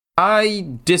I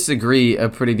disagree a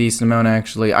pretty decent amount,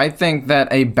 actually. I think that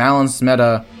a balanced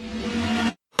meta...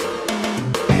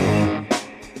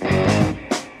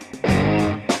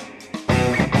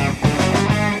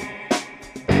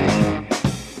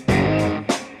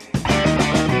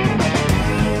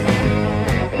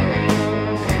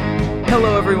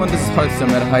 Hello everyone, this is Hearthstone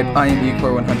Meta Hype. I am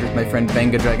Ecor100 with my friend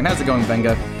Venga Dragon. How's it going,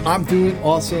 Venga? I'm doing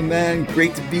awesome, man.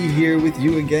 Great to be here with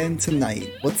you again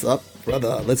tonight. What's up,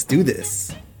 brother? Let's do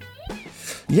this.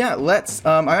 Yeah, let's.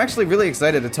 I'm actually really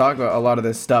excited to talk about a lot of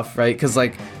this stuff, right? Because,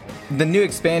 like, the new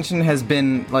expansion has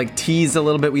been, like, teased a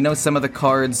little bit. We know some of the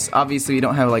cards. Obviously, we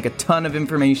don't have, like, a ton of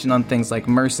information on things like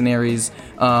Mercenaries,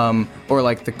 or,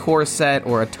 like, the core set,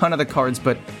 or a ton of the cards,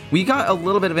 but we got a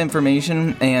little bit of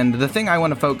information, and the thing I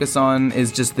want to focus on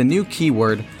is just the new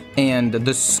keyword and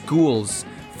the schools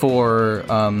for,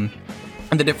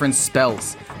 the different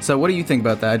spells. So what do you think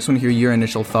about that? I just want to hear your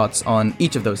initial thoughts on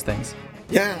each of those things.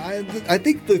 Yeah, I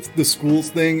think the schools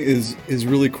thing is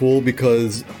really cool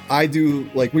because I do,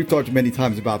 like we've talked many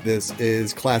times about this,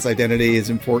 is class identity is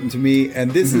important to me.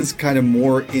 And this is kind of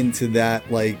more into that,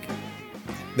 like,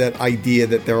 that idea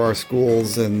that there are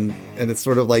schools and it's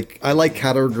sort of like, I like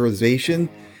categorization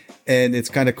and it's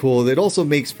kind of cool. It also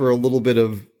makes for a little bit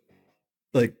of,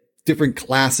 like, different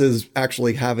classes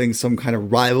actually having some kind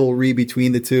of rivalry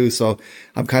between the two. So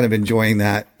I'm kind of enjoying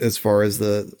that as far as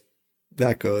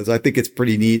that goes. I think it's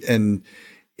pretty neat, and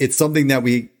it's something that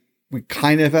we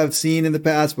kind of have seen in the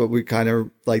past, but we kind of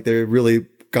like they're really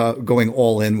going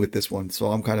all in with this one.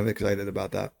 So I'm kind of excited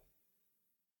about that.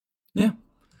 Yeah.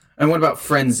 And what about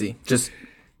Frenzy? Just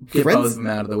get both of them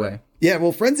out of the way. Yeah,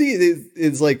 well, Frenzy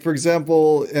is like, for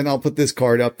example, and I'll put this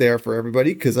card up there for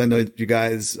everybody because I know you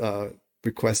guys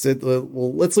requested.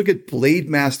 Well, let's look at Blade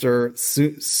Master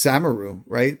Samaru,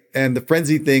 right? And the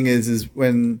Frenzy thing is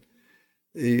when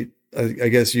I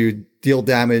guess you deal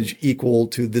damage equal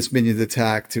to this minion's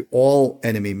attack to all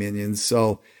enemy minions.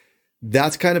 So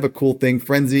that's kind of a cool thing.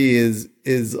 Frenzy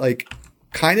is like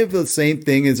kind of the same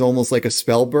thing as almost like a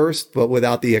spell burst, but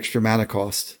without the extra mana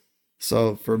cost.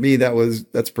 So for me,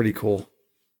 that's pretty cool.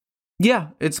 Yeah,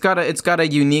 it's got a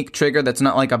unique trigger that's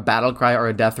not like a battle cry or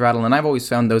a death rattle, and I've always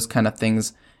found those kind of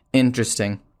things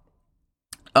interesting.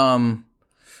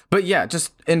 But yeah,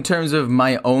 just in terms of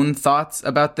my own thoughts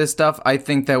about this stuff, I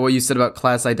think that what you said about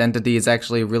class identity is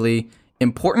actually really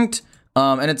important.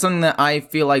 And it's something that I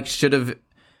feel like should have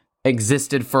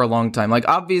existed for a long time. Like,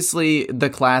 obviously, the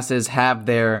classes have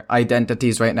their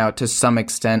identities right now to some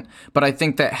extent, but I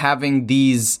think that having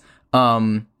these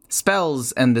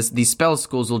spells and these spell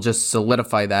schools will just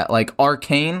solidify that. Like,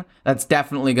 Arcane, that's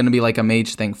definitely going to be like a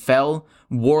mage thing. Fel,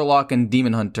 Warlock, and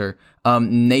Demon Hunter.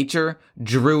 Nature,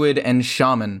 Druid, and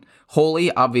Shaman.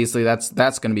 Holy, obviously, that's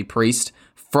going to be Priest.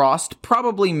 Frost,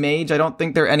 probably Mage. I don't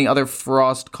think there are any other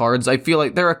Frost cards. I feel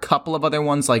like there are a couple of other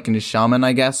ones, like in Shaman,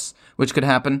 I guess, which could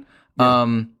happen.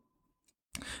 Yeah.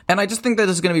 And I just think that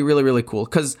this is going to be really, really cool,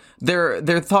 because their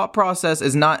thought process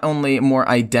is not only more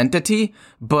identity,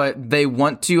 but they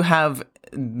want to have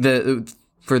this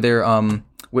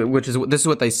is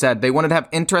what they said. They wanted to have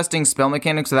interesting spell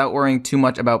mechanics without worrying too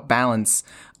much about balance,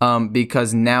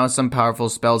 because now some powerful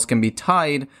spells can be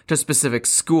tied to specific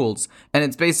schools. And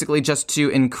it's basically just to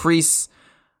increase,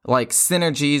 like,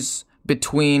 synergies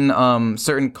between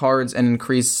certain cards and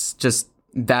increase just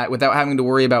that without having to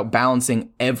worry about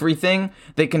balancing everything.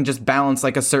 They can just balance,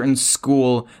 like, a certain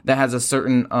school that has a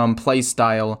certain play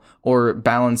style, or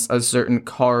balance a certain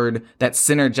card that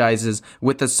synergizes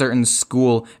with a certain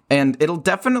school. And it'll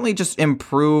definitely just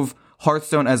improve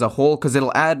Hearthstone as a whole, because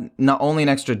it'll add not only an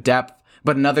extra depth,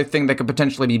 but another thing that could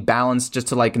potentially be balanced just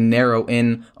to, like, narrow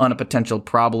in on a potential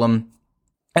problem.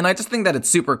 And I just think that it's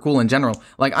super cool in general.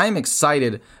 Like, I'm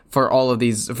excited for all of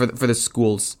these, for the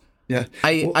schools. Yeah.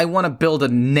 I want to build a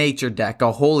nature deck,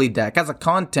 a holy deck. As a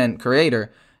content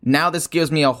creator, now this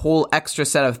gives me a whole extra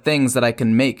set of things that I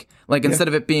can make. Like, instead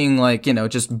of it being, like, you know,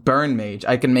 just burn mage,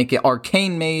 I can make it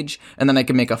arcane mage, and then I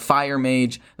can make a fire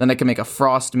mage, then I can make a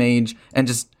frost mage, and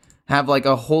just have, like,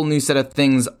 a whole new set of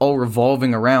things all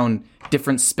revolving around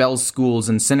different spell schools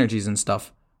and synergies and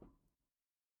stuff.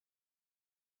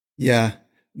 Yeah.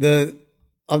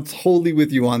 I'm totally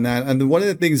with you on that. And one of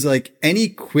the things, like, any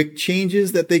quick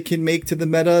changes that they can make to the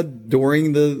meta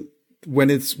during when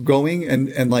it's going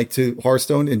and like to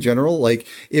Hearthstone in general, like,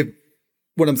 if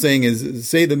what I'm saying is,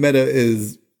 say the meta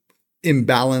is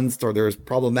imbalanced or there's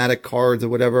problematic cards or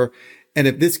whatever, and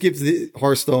if this gives the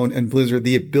Hearthstone and Blizzard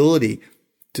the ability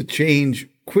to change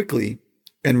quickly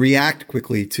and react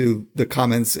quickly to the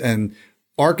comments and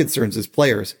our concerns as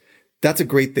players, that's a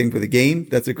great thing for the game.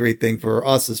 That's a great thing for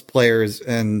us as players.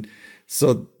 And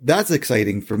So that's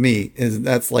exciting for me. Is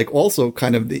that's like also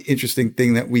kind of the interesting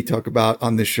thing that we talk about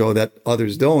on this show that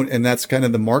others don't. And that's kind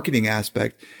of the marketing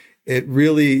aspect. It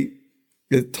really,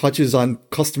 it touches on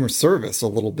customer service a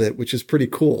little bit, which is pretty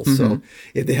cool. So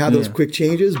if they have those quick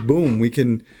changes, boom, we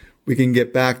can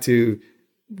get back to,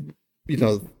 you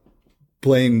know,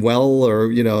 playing well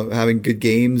or, you know, having good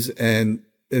games. And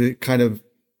it kind of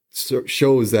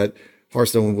shows that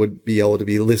Hearthstone would be able to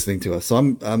be listening to us. So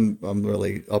I'm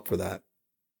really up for that.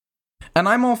 And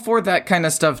I'm all for that kind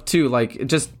of stuff too, like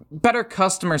just better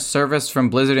customer service from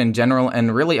Blizzard in general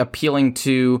and really appealing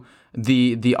to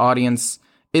the audience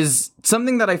is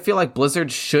something that I feel like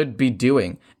Blizzard should be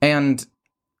doing. And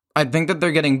I think that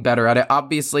they're getting better at it.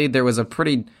 Obviously, there was a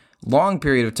pretty long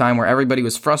period of time where everybody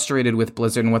was frustrated with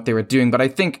Blizzard and what they were doing, but I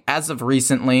think as of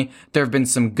recently, there have been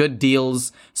some good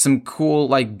deals, some cool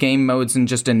like game modes and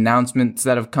just announcements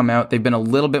that have come out. They've been a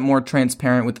little bit more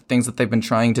transparent with the things that they've been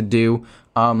trying to do.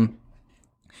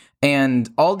 And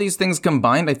all these things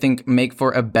combined, I think, make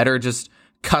for a better just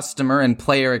customer and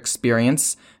player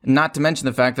experience. Not to mention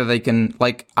the fact that they can,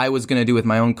 like I was going to do with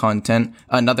my own content,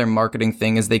 another marketing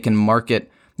thing is they can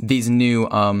market these new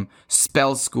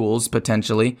spell schools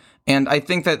potentially. And I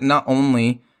think that not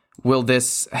only will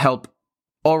this help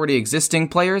already existing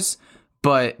players,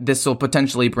 but this will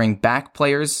potentially bring back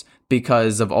players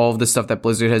because of all of the stuff that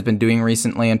Blizzard has been doing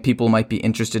recently, and people might be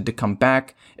interested to come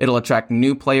back. It'll attract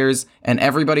new players, and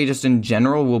everybody just in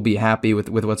general will be happy with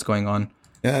what's going on.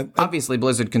 Obviously,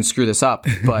 Blizzard can screw this up,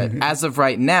 but as of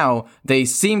right now, they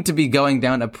seem to be going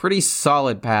down a pretty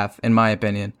solid path, in my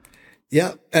opinion.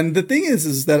 Yeah, and the thing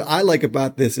is that I like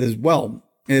about this as well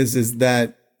is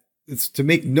that it's to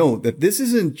make note that this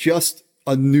isn't just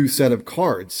a new set of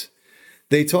cards.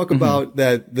 They talk about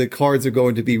that the cards are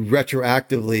going to be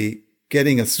retroactively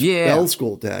getting a spell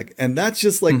school tag, and that's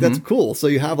just like that's cool. So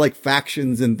you have like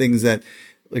factions and things that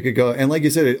like could go, and like you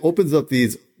said, it opens up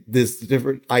this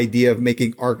different idea of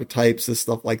making archetypes and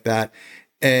stuff like that.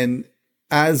 And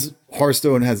as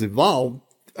Hearthstone has evolved,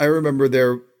 I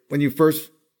remember when you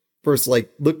first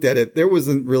like looked at it, there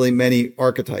wasn't really many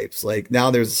archetypes. Like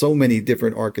now there's so many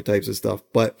different archetypes and stuff,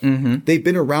 but they've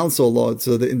been around so long.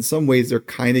 So that in some ways they're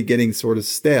kind of getting sort of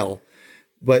stale,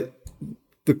 but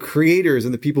the creators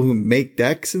and the people who make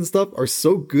decks and stuff are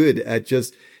so good at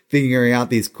just figuring out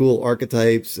these cool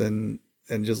archetypes and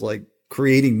just like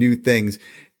creating new things.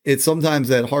 It's sometimes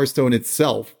that Hearthstone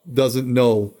itself doesn't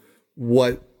know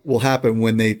what will happen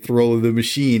when they throw the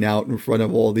machine out in front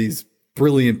of all these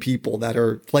brilliant people that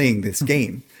are playing this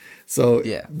game. So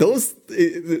it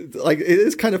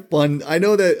is kind of fun. I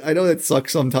know that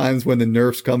sucks sometimes when the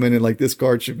nerfs come in and like this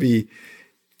card should be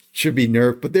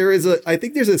nerfed, but I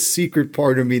think there's a secret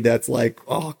part of me that's like,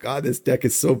 oh God, this deck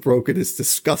is so broken. It's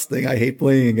disgusting. I hate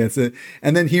playing against it.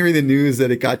 And then hearing the news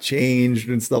that it got changed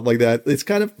and stuff like that, it's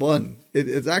kind of fun.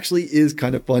 It actually is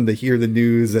kind of fun to hear the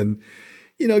news and,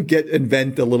 you know,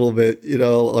 vent a little bit, you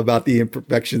know, about the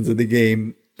imperfections of the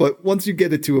game. But once you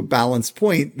get it to a balanced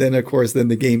point, then of course, then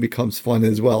the game becomes fun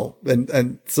as well.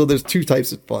 And so there's two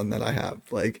types of fun that I have,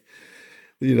 like,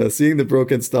 you know, seeing the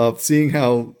broken stuff, seeing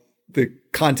how the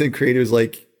content creators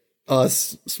like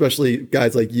us, especially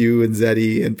guys like you and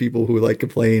Zeddy and people who like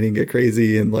complain and get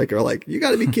crazy and like are like, you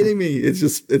got to be kidding me.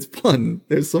 It's fun.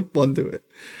 There's some fun to it.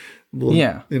 Well,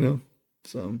 yeah, you know.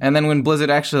 So and then when Blizzard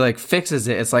actually like fixes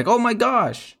it, it's like, oh my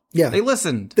gosh. Yeah, they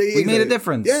listened. We made a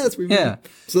difference. Yes,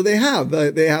 So they have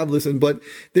listened. But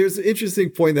there's an interesting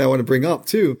point that I want to bring up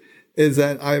too, is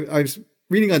that I was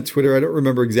reading on Twitter. I don't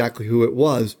remember exactly who it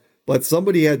was, but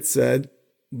somebody had said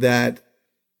that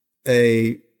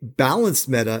a balanced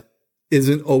meta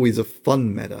isn't always a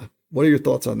fun meta. What are your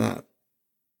thoughts on that?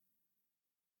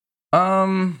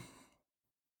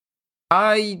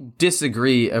 I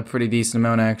disagree a pretty decent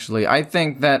amount, actually. I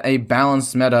think that a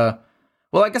balanced meta,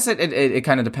 well, like I said, it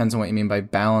kind of depends on what you mean by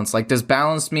balance. Like, does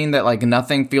balance mean that, like,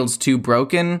 nothing feels too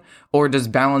broken? Or does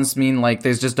balance mean, like,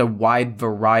 there's just a wide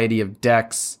variety of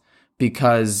decks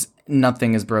because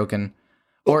nothing is broken?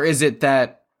 Or is it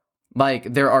that,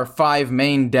 like, there are 5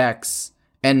 main decks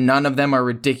and none of them are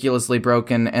ridiculously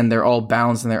broken and they're all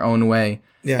balanced in their own way?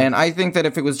 Yeah. And I think that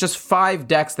if it was just 5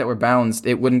 decks that were balanced,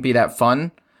 it wouldn't be that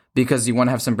fun because you want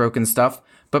to have some broken stuff.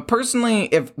 But personally,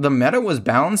 if the meta was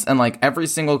balanced and like every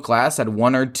single class had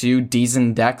 1 or 2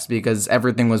 decent decks because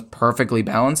everything was perfectly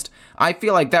balanced, I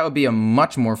feel like that would be a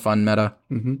much more fun meta.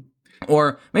 Mm-hmm.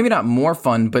 Or maybe not more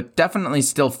fun, but definitely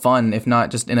still fun, if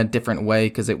not just in a different way,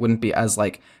 because it wouldn't be as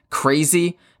like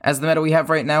crazy as the meta we have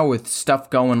right now with stuff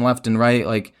going left and right,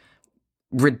 like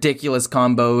ridiculous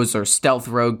combos or stealth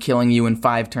rogue killing you in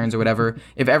 5 turns or whatever.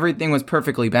 If everything was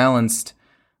perfectly balanced,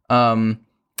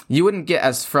 you wouldn't get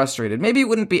as frustrated. Maybe it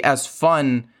wouldn't be as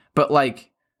fun, but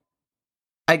like,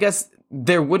 I guess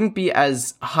there wouldn't be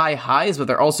as high highs, but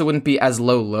there also wouldn't be as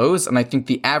low lows. And I think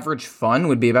the average fun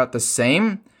would be about the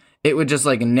same. It would just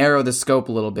like narrow the scope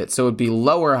a little bit. So it would be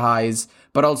lower highs,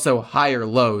 but also higher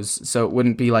lows. So it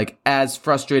wouldn't be like as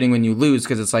frustrating when you lose,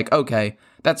 because it's like, okay,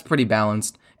 that's pretty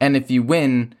balanced. And if you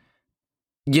win,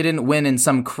 you didn't win in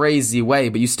some crazy way,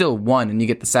 but you still won, and you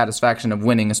get the satisfaction of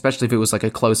winning, especially if it was like a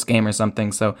close game or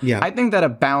something. So Yeah. I think that a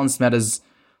balanced meta is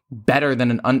better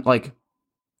than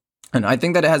and I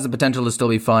think that it has the potential to still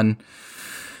be fun,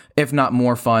 if not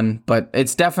more fun, but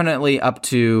it's definitely up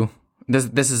to,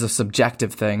 this is a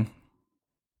subjective thing,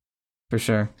 for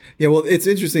sure. Yeah, well, it's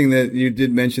interesting that you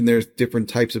did mention there's different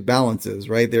types of balances,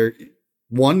 right?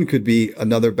 One could be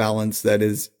another balance that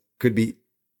could be,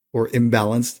 or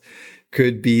imbalanced,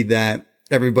 could be that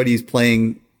everybody's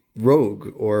playing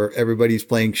rogue or everybody's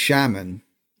playing shaman,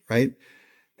 right?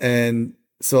 And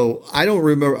so I don't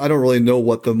really know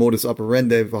what the modus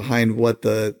operandi behind what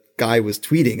the guy was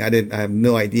tweeting. I have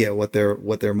no idea what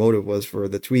their motive was for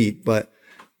the tweet, but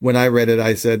when I read it,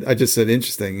 I just said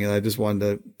interesting, and I just wanted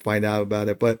to find out about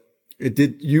it. But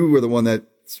you were the one that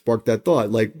sparked that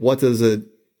thought. Like, what does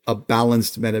a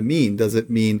balanced meta mean? Does it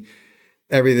mean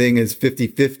everything is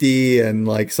 50-50 and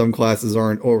like some classes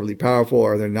aren't overly powerful?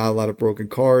 Are there not a lot of broken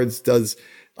cards?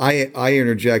 I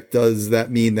interject, does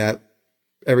that mean that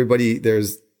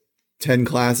there's 10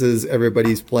 classes,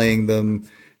 everybody's playing them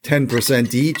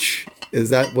 10% each?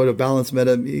 Is that what a balanced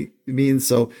meta means?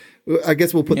 So I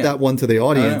guess we'll put that one to the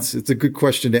audience. It's a good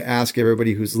question to ask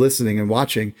everybody who's listening and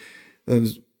watching.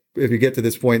 If you get to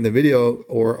this point in the video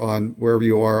or on wherever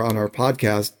you are on our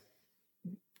podcast,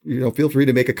 feel free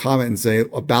to make a comment and say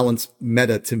a balanced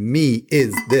meta to me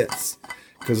is this,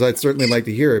 because I'd certainly like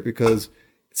to hear it, because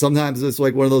sometimes it's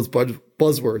like one of those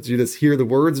buzzwords. You just hear the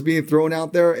words being thrown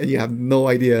out there and you have no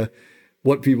idea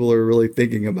what people are really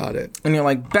thinking about it. And you're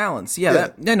like, balance. Yeah.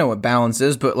 I know what balance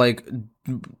is, but like,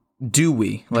 do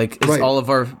we? Like, is all of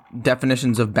our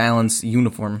definitions of balance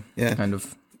uniform? Yeah. Kind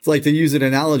of. It's like, to use an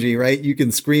analogy, right? You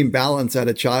can scream balance at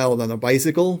a child on a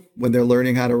bicycle when they're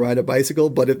learning how to ride a bicycle,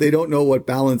 but if they don't know what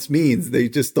balance means, they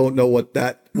just don't know what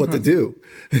to do.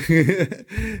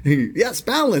 Yes,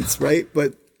 balance, right?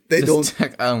 But they don't.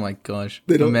 Oh my gosh!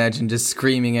 Imagine just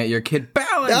screaming at your kid,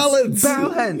 balance.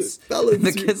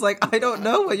 The kid's like, I don't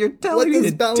know what you're telling me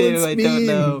to do. I don't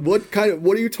know.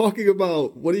 What are you talking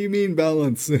about? What do you mean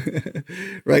balance?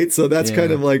 Right. So that's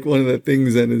kind of like one of the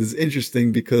things that is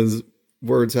interesting, because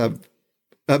words have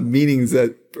meanings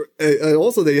that, and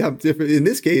also they have different, in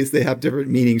this case, they have different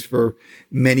meanings for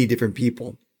many different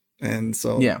people. And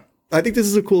so I think this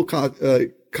is a cool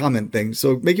comment thing.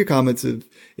 So make your comments if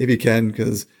you can,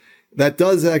 because that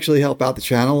does actually help out the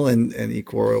channel, and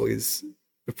Ecor always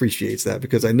appreciates that,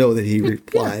 because I know that he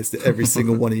replies to every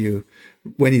single one of you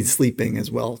when he's sleeping as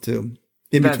well too.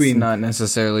 That's not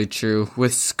necessarily true.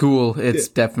 With school, it's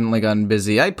definitely gotten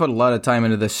busy. I put a lot of time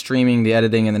into the streaming, the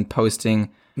editing, and then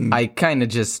posting.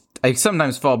 I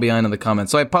sometimes fall behind on the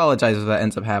comments, so I apologize if that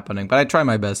ends up happening, but I try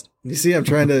my best. You see, I'm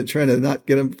trying to not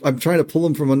get him. I'm trying to pull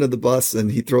him from under the bus,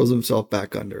 and he throws himself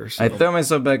back under. So. I throw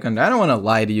myself back under. I don't want to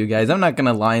lie to you guys. I'm not going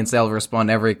to lie and say I'll respond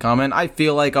to every comment. I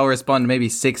feel like I'll respond to maybe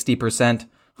 60%.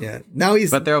 Yeah.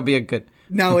 But there'll be a good.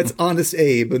 Now it's Honest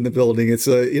Abe in the building. It's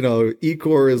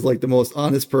Ecor is like the most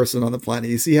honest person on the planet.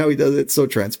 You see how he does it? So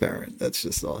transparent. That's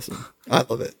just awesome. I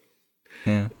love it.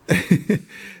 Yeah.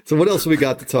 So what else we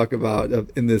got to talk about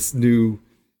in this new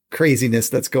craziness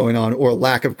that's going on, or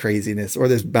lack of craziness, or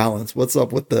this balance? What's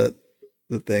up with the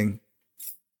thing?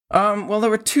 Well, there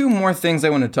were two more things I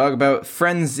want to talk about: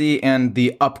 Frenzy and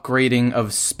the upgrading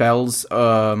of spells.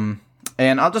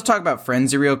 And I'll just talk about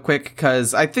Frenzy real quick,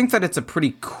 because I think that it's a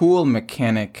pretty cool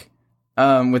mechanic,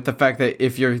 with the fact that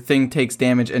if your thing takes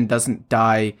damage and doesn't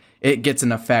die, it gets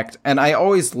an effect. And I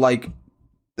always like,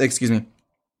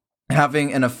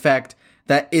 having an effect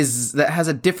that has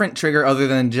a different trigger other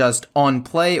than just on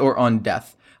play or on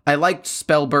death. I liked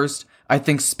Spell Burst. I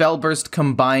think Spell Burst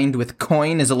combined with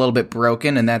Coin is a little bit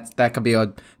broken, and that could be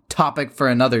a topic for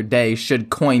another day, should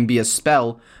Coin be a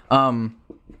spell.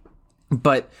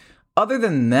 But other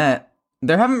than that,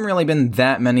 there haven't really been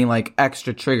that many like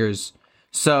extra triggers.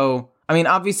 So, I mean,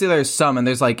 obviously there's some, and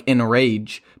there's like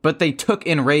Enrage, but they took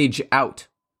Enrage out,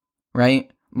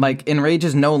 right? Like, Enrage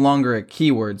is no longer a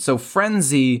keyword. So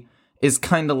Frenzy is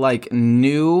kind of like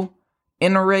new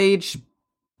Enrage,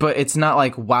 but it's not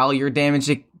like while you're damaged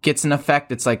it gets an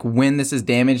effect. It's like when this is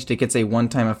damaged, it gets a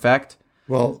one-time effect.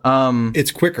 Well,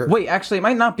 it's quicker. Wait, actually, it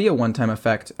might not be a one-time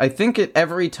effect. I think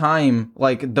every time,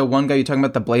 like the one guy you're talking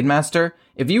about, the Blade Master,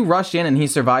 if you rush in and he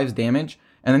survives damage,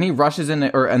 and then he rushes in,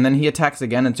 and then he attacks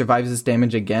again and survives this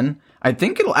damage again, I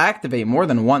think it'll activate more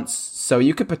than once. So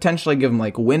you could potentially give him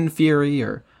like Wind Fury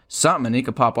or something, and he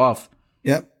could pop off.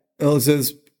 Yep. Well, it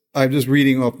says, I'm just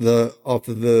reading off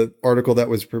of the article that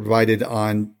was provided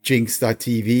on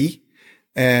Jinx.tv,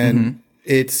 and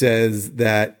it says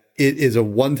that it is a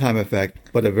one-time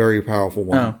effect, but a very powerful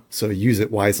one. Oh. So use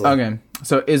it wisely. Okay.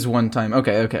 So it is one time.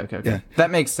 Okay. Yeah. That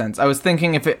makes sense. I was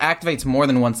thinking if it activates more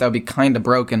than once, that would be kind of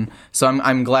broken. So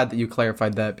I'm glad that you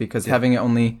clarified that, because having it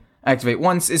only activate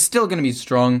once is still going to be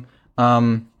strong.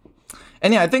 And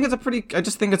yeah, I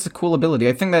just think it's a cool ability.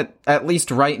 I think that at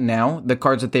least right now, the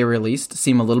cards that they released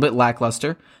seem a little bit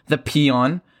lackluster. The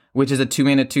Peon, which is a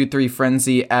 2-mana 2/3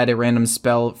 frenzy, add a random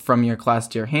spell from your class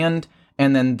to your hand.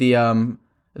 And then the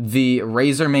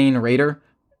Razormane Raider,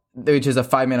 which is a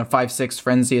 5-mana 5/6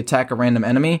 frenzy, attack a random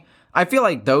enemy. I feel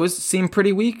like those seem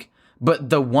pretty weak,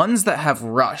 but the ones that have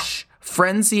Rush,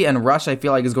 Frenzy and Rush, I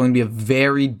feel like is going to be a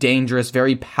very dangerous,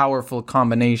 very powerful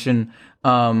combination.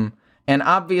 And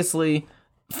obviously,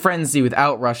 Frenzy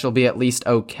without Rush will be at least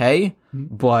okay,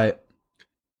 but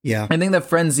yeah, I think that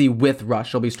Frenzy with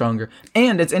Rush will be stronger.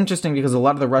 And it's interesting because a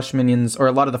lot of the Rush minions, or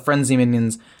a lot of the Frenzy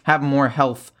minions, have more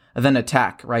health than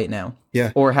attack right now.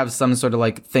 Yeah. Or have some sort of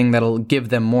like thing that'll give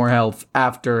them more health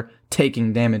after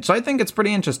taking damage. So I think it's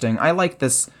pretty interesting. I like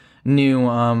this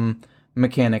new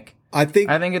mechanic. I think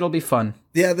it'll be fun.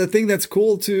 Yeah, the thing that's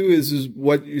cool too is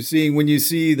what you're seeing when you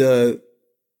see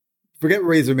forget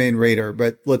Razormane Raider,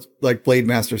 but let's like Blade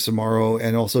Master Samaro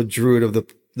and also Druid of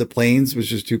the Plains,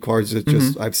 which is two cards that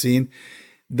just I've seen.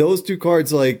 Those two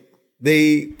cards, like,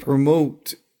 they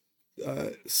promote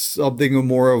something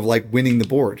more of like winning the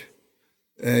board.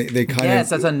 They kind of,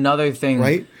 that's another thing,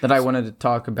 right, that I wanted to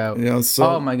talk about.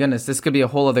 Oh my goodness, this could be a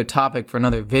whole other topic for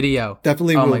another video.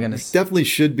 Definitely. Oh my goodness, definitely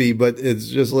should be. But it's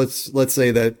just let's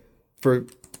say that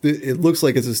it looks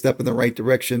like it's a step in the right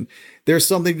direction. There's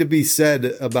something to be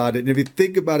said about it, and if you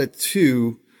think about it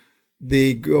too,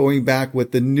 the going back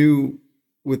with the new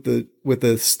with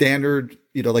the standard,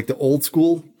 like the old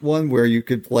school one where you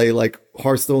could play like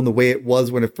Hearthstone the way it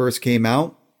was when it first came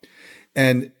out,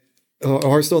 and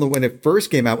Hearthstone when it first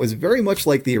came out was very much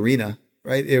like the Arena,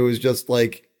 right? It was just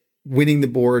like winning the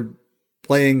board,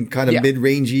 playing kind of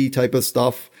mid-rangey type of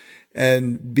stuff,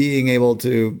 and being able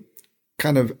to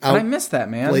kind of out. But I miss that,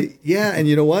 man. And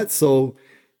you know what? So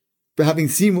having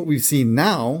seen what we've seen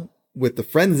now with the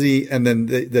Frenzy, and then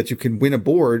that you can win a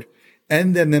board,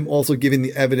 and then them also giving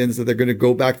the evidence that they're going to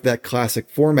go back to that classic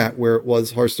format where it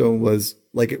was Hearthstone was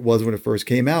like it was when it first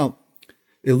came out.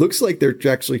 It looks like they're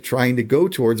actually trying to go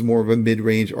towards more of a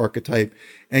mid-range archetype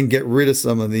and get rid of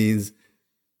some of these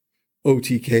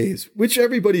OTKs, which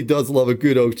everybody does love a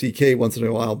good OTK once in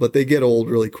a while, but they get old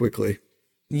really quickly.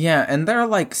 Yeah, and they're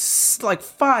like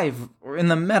 5 in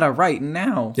the meta right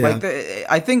now. Yeah.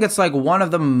 I think it's like one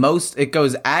of the most, it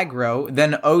goes aggro,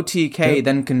 then OTK,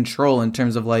 then control in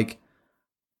terms of like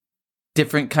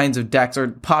different kinds of decks or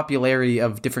popularity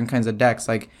of different kinds of decks.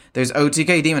 Like there's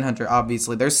OTK Demon Hunter,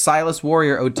 obviously. There's Silas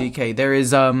Warrior OTK.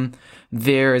 There's an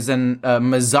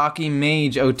Mizaki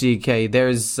Mage OTK.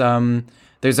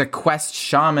 There's a Quest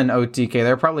Shaman OTK.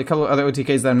 There are probably a couple of other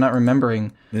OTKs that I'm not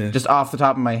remembering just off the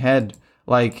top of my head.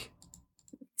 Like,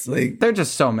 it's like there are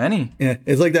just so many. Yeah,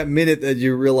 it's like that minute that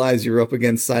you realize you're up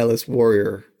against Silas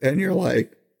Warrior, and you're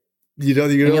like, and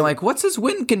you're like, what's his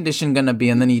win condition gonna be?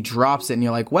 And then he drops it, and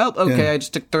you're like, well, okay, I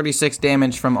just took 36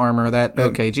 damage from armor.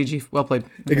 Okay, GG, well played.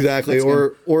 Okay, exactly.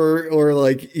 Or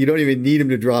like you don't even need him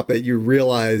to drop it. You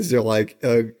realize you're like,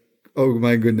 oh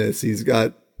my goodness, he's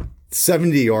got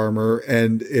 70 armor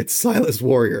and it's Silas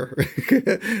Warrior.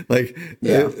 Like,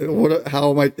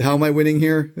 how am I winning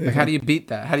here? Like, how do you beat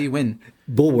that? How do you win?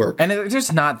 Bulwark. And it's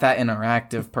just not that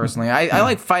interactive, personally. I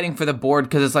like fighting for the board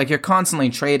because it's like you're constantly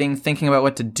trading, thinking about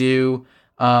what to do,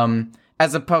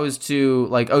 as opposed to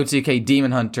like OTK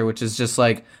Demon Hunter, which is just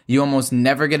like you almost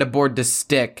never get a board to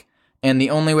stick, and the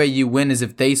only way you win is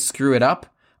if they screw it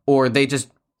up or they just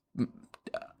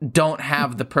don't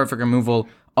have the perfect removal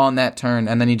on that turn,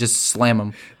 and then you just slam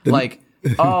them.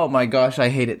 Oh my gosh, I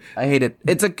hate it.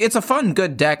 It's a fun,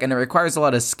 good deck, and it requires a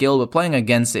lot of skill, but playing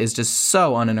against it is just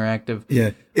so uninteractive.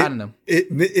 Yeah, I don't know.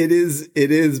 It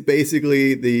is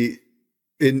basically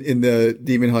in the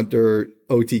Demon Hunter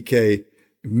OTK,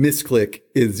 misclick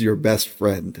is your best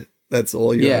friend. That's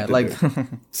all you have to do.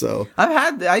 So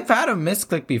I've had a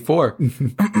misclick before.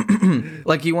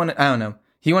 Like he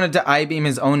wanted to I-beam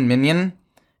his own minion,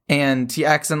 and he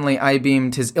accidentally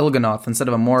I-beamed his Il'gynoth instead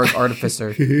of a Morag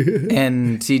Artificer,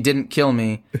 and he didn't kill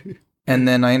me. And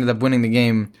then I ended up winning the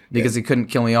game because he couldn't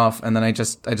kill me off, and then I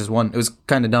just won. It was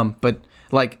kind of dumb, but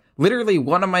like literally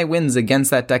one of my wins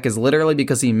against that deck is literally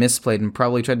because he misplayed and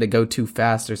probably tried to go too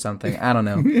fast or something. I don't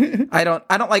know. I don't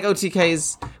like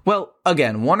OTKs. Well,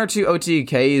 again, 1 or 2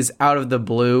 OTKs out of the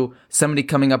blue, somebody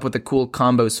coming up with a cool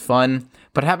combo is fun.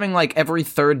 But having like every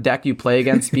third deck you play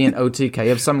against be an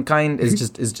OTK of some kind is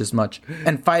just much.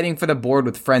 And fighting for the board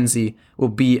with Frenzy will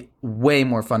be way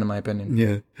more fun in my opinion.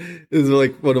 Yeah. This is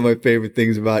like one of my favorite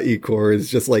things about Ecor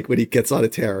is just like when he gets on a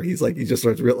tear, he's like, he just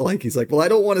starts he's like, well, I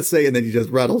don't want to say, and then he just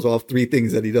rattles off 3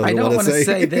 things that he doesn't want to say. I don't want to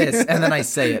say this, and then I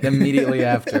say it immediately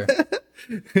after.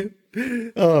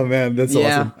 Oh man, that's awesome.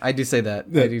 Yeah, I do say that.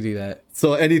 I do that.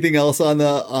 So anything else on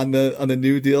the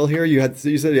new deal here? You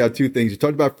said you have 2 things. You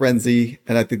talked about Frenzy,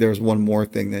 and I think there was one more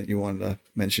thing that you wanted to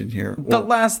mention here. The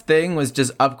last thing was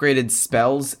just upgraded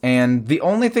spells, and the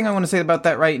only thing I want to say about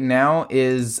that right now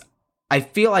is I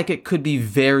feel like it could be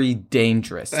very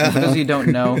dangerous. And for those of you who don't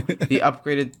know, the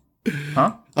upgraded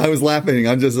I was laughing.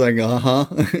 I'm just like,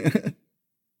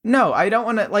 No, I don't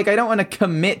want to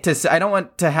commit to. I don't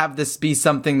want to have this be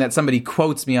something that somebody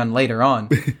quotes me on later on.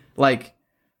 Like,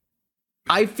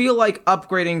 I feel like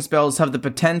upgrading spells have the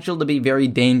potential to be very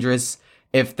dangerous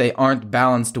if they aren't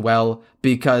balanced well,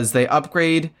 because they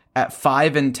upgrade at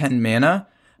 5 and 10 mana,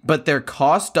 but their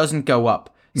cost doesn't go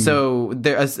up. Mm-hmm. So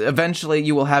eventually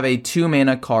you will have a 2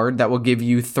 mana card that will give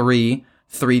you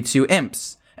 3/2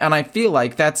 imps. And I feel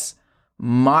like that's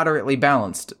moderately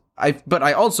balanced. But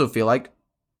I also feel like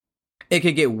it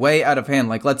could get way out of hand.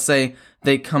 Like, let's say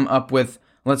they come up with,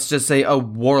 let's just say, a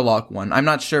Warlock one. I'm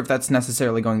not sure if that's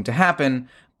necessarily going to happen,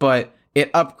 but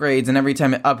it upgrades, and every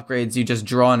time it upgrades, you just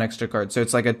draw an extra card. So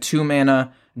it's like a 2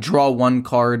 mana, draw 1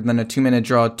 card, then a 2 mana,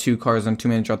 draw 2 cards, and 2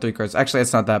 mana, draw 3 cards. Actually,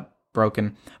 that's not that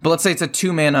broken. But let's say it's a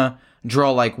 2 mana,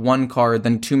 draw like 1 card,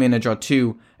 then 2 mana, draw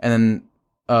 2, and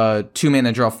then 2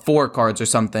 mana, draw 4 cards or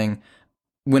something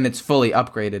when it's fully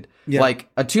upgraded. Yeah. Like,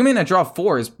 a 2 mana draw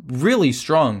 4 is really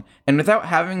strong, and without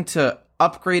having to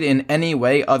upgrade in any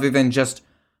way other than just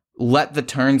let the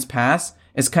turns pass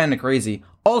is kind of crazy.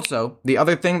 Also, the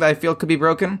other thing that I feel could be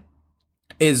broken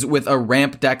is with a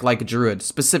ramp deck like Druid,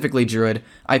 specifically Druid.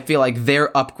 I feel like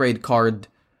their upgrade card,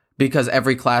 because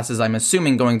every class is, I'm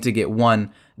assuming, going to get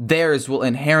 1, theirs will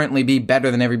inherently be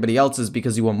better than everybody else's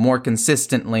because you will more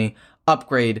consistently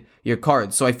upgrade your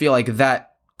cards. So I feel like that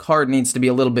card needs to be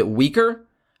a little bit weaker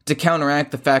to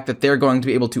counteract the fact that they're going to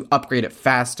be able to upgrade it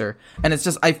faster. And it's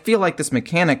just, I feel like this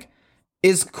mechanic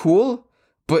is cool,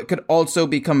 but could also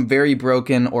become very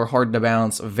broken or hard to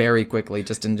balance very quickly,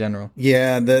 just in general.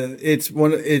 Yeah,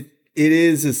 it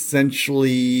is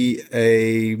essentially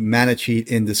a mana cheat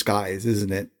in disguise,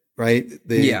 isn't it? Right?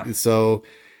 Yeah. So,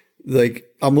 like,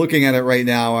 I'm looking at it right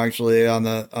now. Actually, on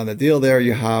the deal there,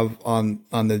 you have on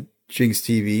the Jinx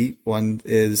TV one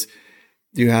is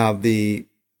you have the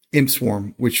Imp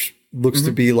Swarm, which looks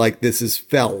to be like this is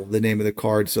Fell, the name of the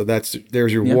card. So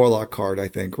there's your Warlock card, I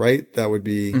think, right? That would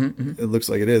be, it looks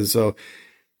like it is. So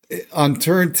on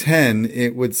turn 10,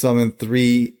 it would summon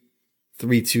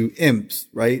 3/2 imps,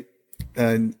 right?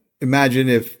 And imagine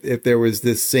if there was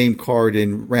this same card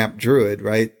in Ramp Druid,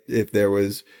 right? If there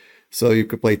was, so you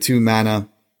could play 2 mana,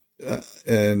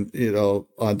 and,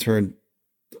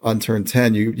 on turn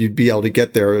 10, you'd be able to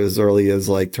get there as early as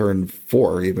like turn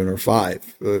 4, even, or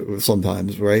 5,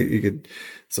 sometimes, right? You could.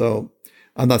 So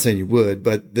I'm not saying you would,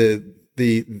 but the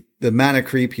mana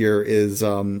creep here is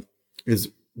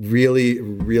really,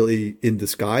 really in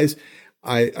disguise.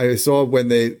 I saw when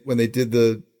they did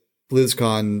the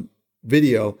BlizzCon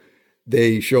video,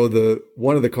 they show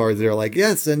one of the cards. They're like,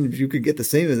 yes, and you could get the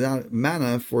same amount of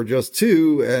mana for just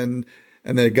 2, and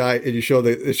then it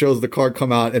shows the card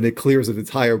come out and it clears an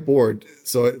entire board.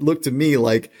 So it looked to me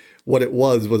like what it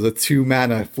was a 2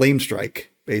 mana Flame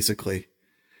Strike, basically.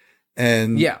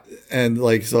 And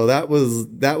like, so that was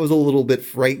a little bit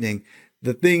frightening.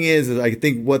 The thing is I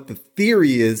think what the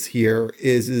theory is here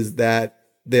is that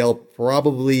they'll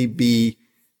probably be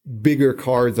bigger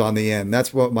cards on the end.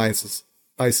 That's what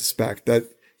I suspect, that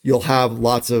you'll have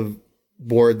lots of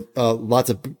board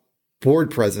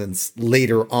presence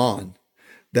later on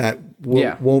that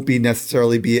won't be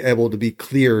necessarily be able to be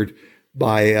cleared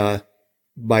by a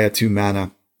 2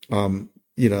 mana,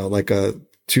 like a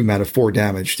 2 mana 4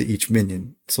 damage to each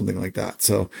minion, something like that.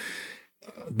 So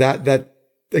that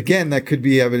again, that could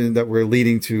be evident that we're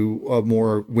leading to a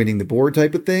more winning the board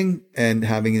type of thing, and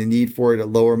having a need for it at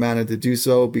lower mana to do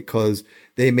so, because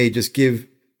they may just give.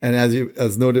 And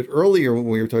as noted earlier when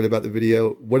we were talking about the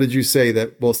video, what did you say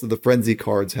that most of the Frenzy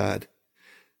cards had?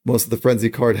 Most of the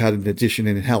Frenzy card had an addition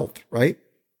in health, right?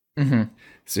 Mm-hmm.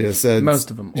 So you said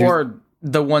most of them, or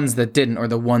the ones that didn't, or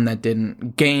the one that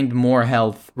didn't gained more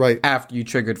health right after you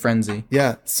triggered Frenzy.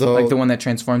 Yeah, so like the one that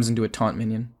transforms into a taunt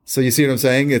minion. So you see what I'm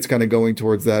saying? It's kind of going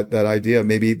towards that idea.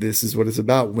 Maybe this is what it's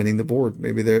about, winning the board.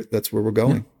 Maybe that's where we're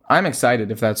going. I'm excited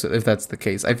if that's the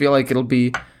case. I feel like it'll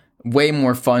be way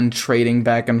more fun trading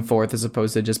back and forth as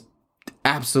opposed to just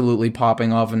absolutely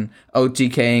popping off and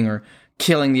OTKing or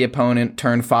killing the opponent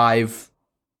turn 5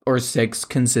 or 6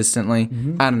 consistently.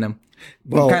 I don't know.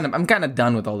 Well, I'm kind of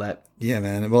done with all that. Yeah,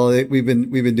 man. Well, we've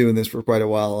been doing this for quite a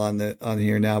while on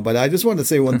here now, but I just wanted to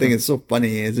say one thing. It's so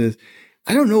funny is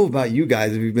I don't know about you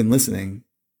guys if you've been listening,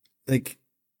 like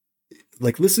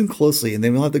listen closely, and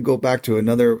then we'll have to go back to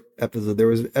another episode. There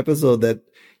was an episode that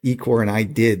Ecor and I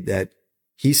did that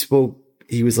he spoke.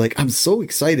 He was like, "I'm so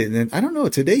excited," and I don't know.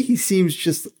 Today he seems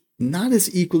just not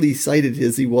as equally excited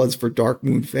as he was for Dark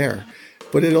Moon Fair.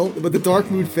 But the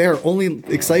Dark Moon Fair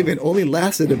excitement only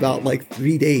lasted about like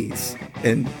 3 days,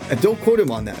 and don't quote him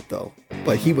on that though.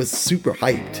 But he was super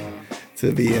hyped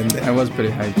to be in there. I was pretty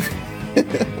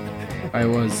hyped. I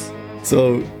was.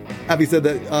 So, having said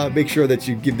that, make sure that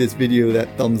you give this video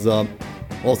that thumbs up.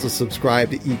 Also,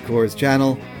 subscribe to Ecor's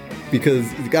channel because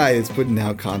the guy is putting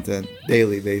out content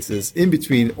daily basis in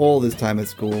between all this time at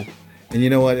school. And you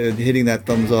know what? Hitting that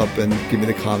thumbs up and giving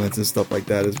the comments and stuff like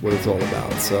that is what it's all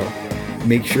about. So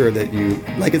make sure that you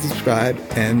like and subscribe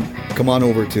and come on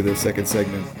over to the second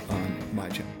segment on my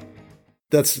channel.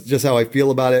 That's just how I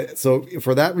feel about it. So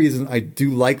for that reason, I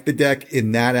do like the deck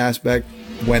in that aspect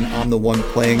when I'm the one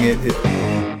playing it.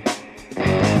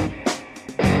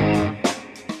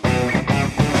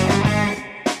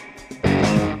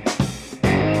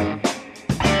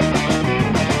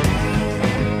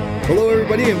 Hello,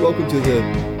 everybody, and welcome to the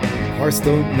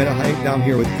Hearthstone Meta Hype down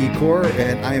here with Ecor,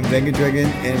 and I am Vengadragon,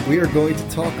 and we are going to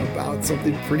talk about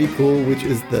something pretty cool, which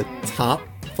is the top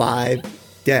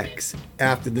 5 decks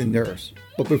after the nerfs.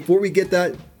 But before we get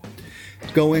that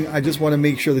going, I just want to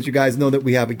make sure that you guys know that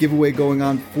we have a giveaway going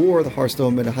on for the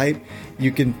Hearthstone Meta Hype.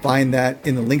 You can find that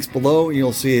in the links below, and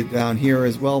you'll see it down here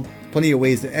as well. Plenty of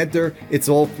ways to enter. It's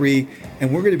all free,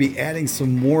 and we're going to be adding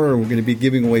some more. We're going to be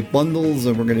giving away bundles,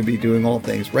 and we're going to be doing all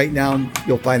things. Right now,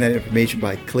 you'll find that information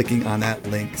by clicking on that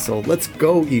link. So let's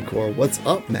go, Ecor. What's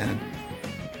up, man?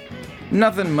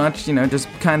 Nothing much, just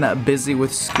kind of busy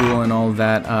with school and all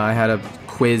that. I had a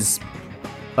quiz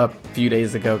a few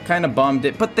days ago. Kind of bombed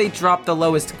it, but they dropped the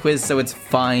lowest quiz, so it's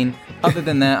fine. Other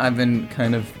than that, I've been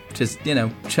kind of just,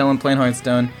 chilling, playing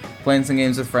Hearthstone, playing some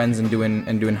games with friends, and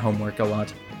doing homework a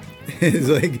lot. It's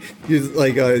like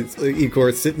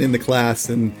Ecor sitting in the class,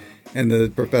 and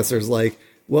the professor's like,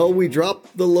 "Well, we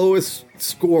dropped the lowest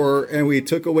score and we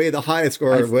took away the highest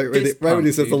score." Right when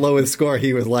he says the lowest score,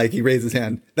 he raised his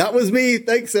hand. "That was me.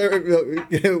 Thanks, sir.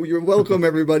 You're welcome,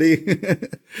 everybody."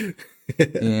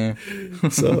 Yeah.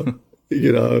 So,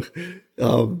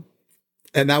 and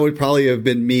that would probably have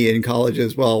been me in college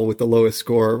as well with the lowest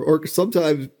score. Or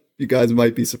sometimes you guys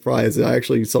might be surprised. I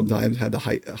actually sometimes had the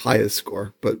highest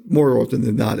score, but more often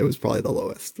than not, it was probably the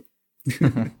lowest.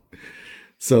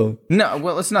 So no,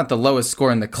 well, it's not the lowest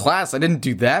score in the class. I didn't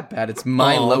do that bad. It's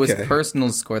my lowest personal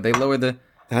score. They lower the.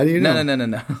 How do you know?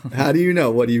 No. How do you know?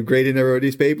 What, are you grading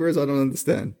everybody's papers? I don't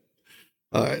understand.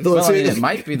 All right. Well, I mean, it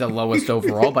might be the lowest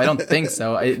overall, but I don't think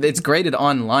so. It's graded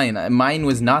online. Mine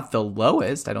was not the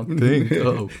lowest. I don't think.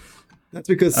 Oh, that's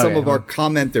because some of our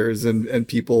commenters and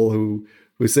people who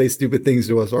say stupid things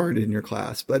to us aren't in your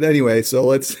class. But anyway, so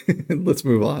let's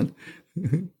move on.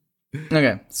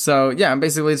 Okay, so yeah, I'm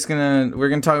basically we're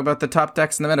gonna talk about the top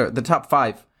decks in the meta, the top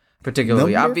 5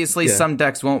 particularly. Obviously, some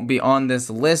decks won't be on this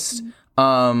list,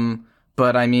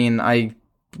 but I mean,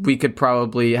 we could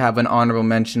probably have an honorable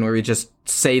mention where we just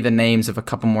say the names of a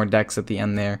couple more decks at the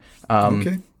end there,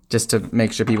 just to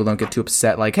make sure people don't get too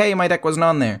upset. Like, hey, my deck wasn't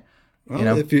on there.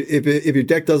 Well, if your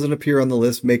deck doesn't appear on the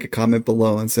list, make a comment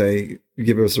below and say,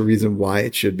 give us a reason why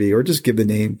it should be, or just give the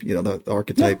name, the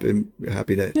archetype, and we're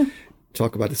happy to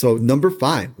talk about it. So number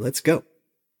 5, let's go.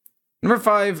 Number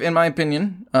 5, in my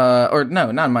opinion, or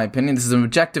no, not in my opinion, this is an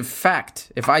objective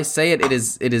fact. If I say it, it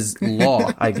is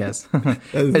law, I guess.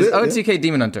 It's OTK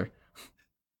Demon Hunter.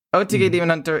 OTK Demon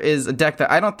Hunter is a deck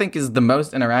that I don't think is the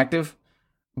most interactive,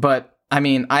 but I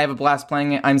mean, I have a blast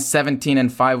playing it. I'm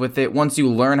 17-5 with it. Once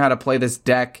you learn how to play this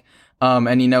deck,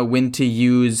 and when to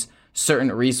use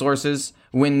certain resources,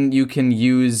 when you can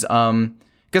use,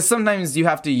 because sometimes you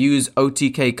have to use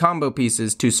OTK combo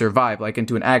pieces to survive, like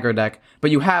into an aggro deck,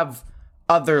 but you have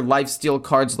other lifesteal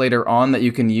cards later on that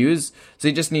you can use. So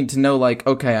you just need to know, like,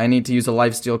 okay, I need to use a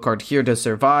lifesteal card here to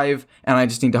survive, and I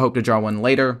just need to hope to draw one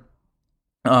later.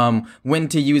 When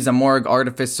to use a Morg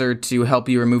Artificer to help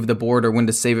you remove the board, or when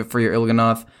to save it for your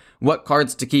Il'gynoth, what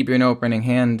cards to keep your no-opening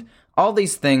hand. All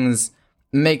these things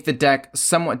make the deck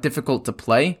somewhat difficult to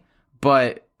play,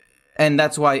 but and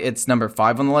that's why it's number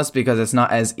 5 on the list, because it's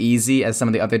not as easy as some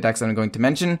of the other decks I'm going to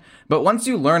mention. But once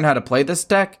you learn how to play this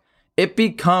deck, it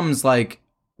becomes like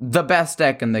the best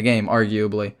deck in the game,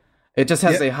 arguably. It just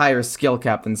has a higher skill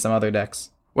cap than some other decks.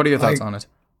 What are your thoughts on it?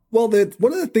 Well,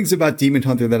 one of the things about Demon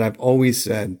Hunter that I've always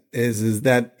said is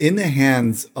that in the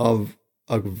hands of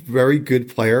a very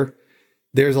good player,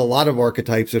 there's a lot of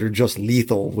archetypes that are just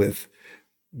lethal with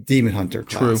Demon Hunter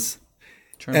class.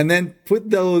 True. And then put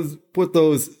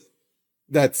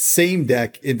that same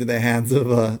deck into the hands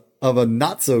of a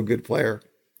not so good player,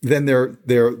 then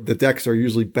the decks are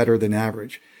usually better than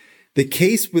average. The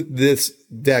case with this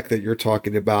deck that you're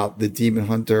talking about, the Demon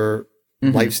Hunter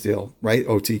Lifesteal, right?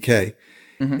 OTK,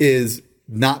 is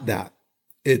not that.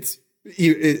 It's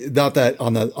not that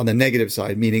on the negative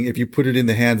side, meaning if you put it in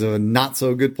the hands of a not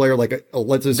so good player, like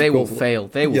let's just will fail.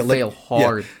 They will fail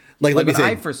hard. Yeah. Like let me say,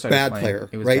 I first started bad playing, player,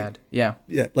 it was right? Bad.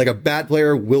 Yeah, like a bad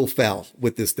player will fail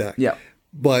with this deck. Yeah,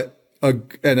 but a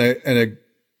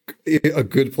good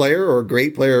player or a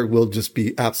great player will just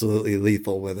be absolutely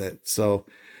lethal with it. So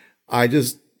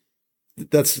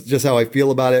that's just how I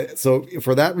feel about it. So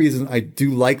for that reason, I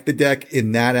do like the deck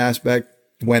in that aspect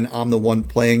when I'm the one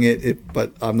playing it,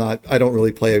 but I don't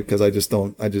really play it because I just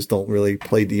don't really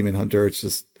play Demon Hunter. It's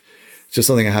just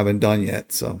something I haven't done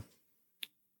yet. So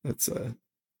that's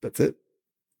it.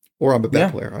 Or I'm a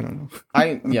bad player. I don't know.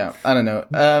 I don't know.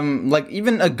 Like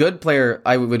even a good player,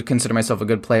 I would consider myself a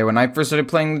good player. When I first started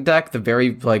playing the deck, the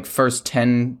very first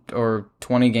 10 or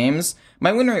 20 games,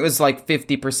 my win rate was like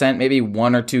 50%, maybe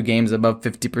 1 or 2 games above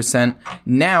 50%.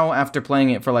 Now, after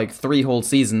playing it for 3 whole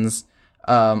seasons,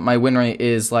 my win rate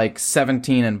is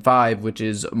 17-5, which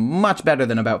is much better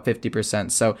than about 50%.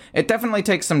 So it definitely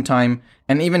takes some time,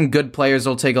 and even good players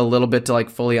will take a little bit to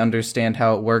fully understand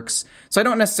how it works. So I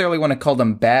don't necessarily want to call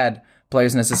them bad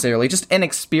players necessarily, just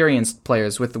inexperienced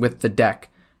players with the deck.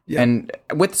 Yeah. And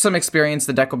with some experience,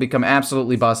 the deck will become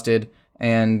absolutely busted,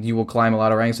 and you will climb a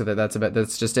lot of ranks with it.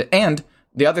 That's just it. And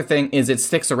the other thing is it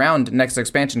sticks around next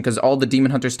expansion because all the Demon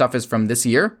Hunter stuff is from this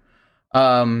year.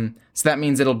 So that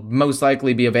means it'll most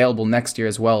likely be available next year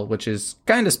as well, which is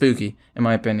kind of spooky, in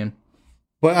my opinion.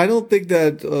 But I don't think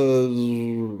that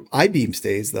I-Beam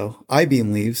stays, though.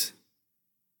 I-Beam leaves.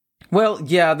 Well,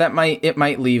 yeah, it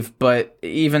might leave, but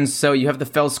even so, you have the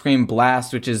Fellscream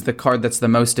Blast, which is the card that's the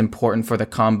most important for the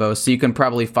combo, so you can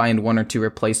probably find 1 or 2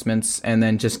 replacements, and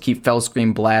then just keep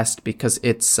Fellscream Blast, because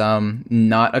it's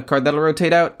not a card that'll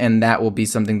rotate out, and that will be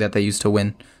something that they use to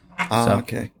win.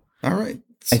 Okay. All right.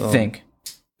 So, I think.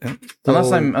 Yeah.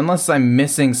 So, unless I'm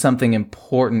missing something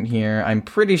important here, I'm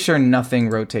pretty sure nothing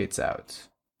rotates out.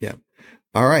 Yeah.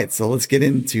 All right, so let's get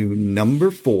into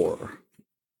number 4.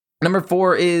 Number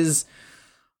 4 is,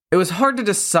 it was hard to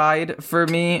decide for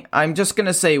me. I'm just going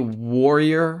to say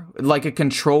warrior, like a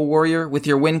control warrior, with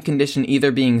your win condition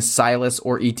either being Silas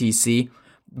or ETC.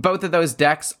 Both of those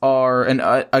decks are,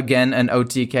 again, an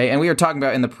OTK. And we were talking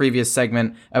about in the previous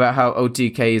segment about how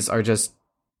OTKs are just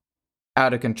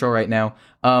out of control right now.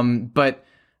 But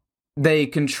they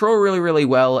control really, really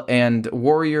well, and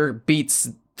warrior beats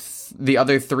the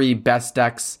other 3 best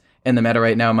decks in the meta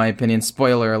right now, in my opinion.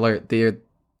 Spoiler alert,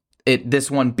 this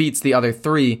one beats the other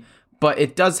 3, but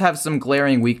it does have some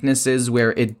glaring weaknesses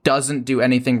where it doesn't do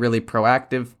anything really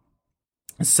proactive.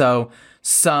 So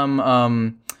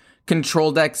some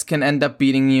control decks can end up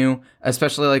beating you,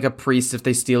 especially like a priest if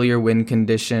they steal your win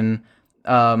condition.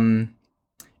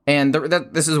 And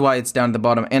this is why it's down at the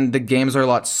bottom. And the games are a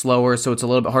lot slower, so it's a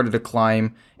little bit harder to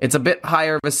climb. It's a bit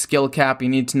higher of a skill cap. You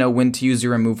need to know when to use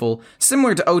your removal.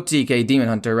 Similar to OTK Demon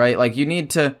Hunter, right? Like you need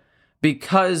to,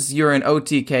 because you're an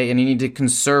OTK and you need to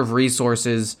conserve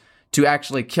resources to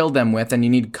actually kill them with, and you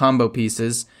need combo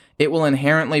pieces, it will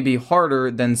inherently be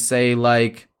harder than, say,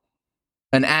 like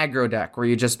an aggro deck where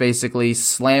you just basically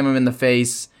slam them in the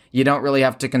face. You don't really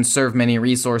have to conserve many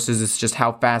resources. It's just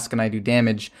how fast can I do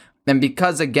damage. And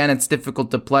because, again, it's difficult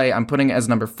to play, I'm putting it as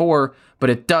number 4, but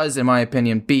it does, in my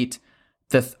opinion, beat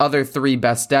the other 3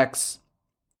 best decks.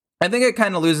 I think it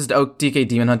kind of loses to OTK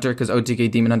Demon Hunter because OTK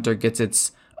Demon Hunter gets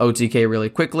its OTK really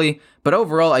quickly, but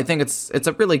overall, I think it's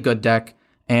a really good deck,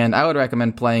 and I would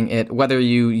recommend playing it whether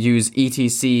you use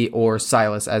ETC or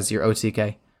Silas as your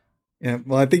OTK. Yeah,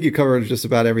 well, I think you covered just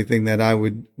about everything that I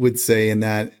would say in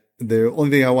that. The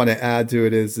only thing I want to add to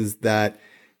it is that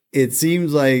it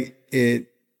seems like it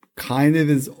kind of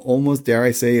is almost, dare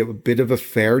I say, a bit of a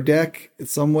fair deck in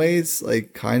some ways,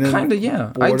 like kind of,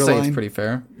 yeah. I'd say it's pretty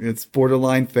fair. It's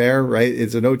borderline fair, right?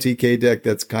 It's an OTK deck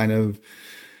that's kind of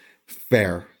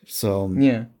fair. So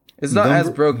yeah, it's not as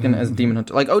broken as Demon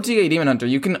Hunter. Like OTK Demon Hunter,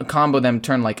 you can combo them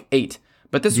turn 8,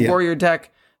 but this warrior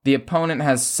deck, The opponent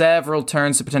has several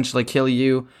turns to potentially kill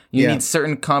you. You need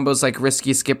certain combos like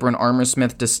Risky Skipper and Armor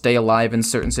Smith to stay alive in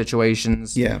certain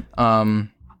situations. Yeah.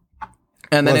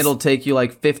 And then it'll take you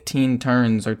like 15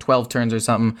 turns or 12 turns or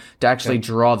something to actually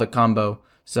draw the combo.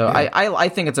 So I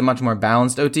think it's a much more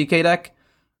balanced OTK deck,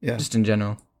 just in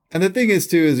general. And the thing is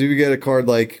too, is you get a card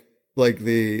like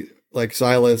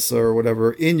Silas or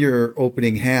whatever in your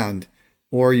opening hand,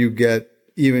 or you get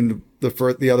even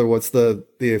the other, what's the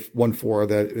 1/4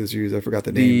 that is used? I forgot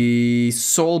the name. The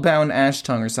Soulbound Ash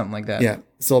Tongue or something like that. Yeah,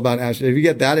 Soulbound Ash. If you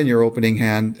get that in your opening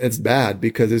hand, it's bad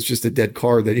because it's just a dead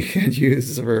card that you can't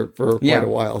use for quite a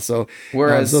while. So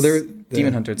whereas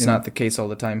Demon Hunter, it's not the case all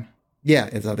the time. Yeah,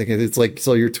 it's not the case. It's like,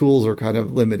 so your tools are kind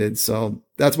of limited. So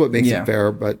that's what makes it fair.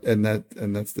 And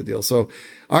that's the deal. So,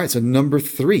 all right. So number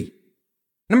 3.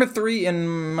 Number 3,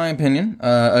 in my opinion,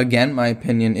 again, my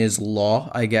opinion is law,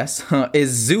 I guess,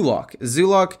 is Zoolock.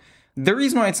 Zoolock, the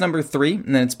reason why it's number 3,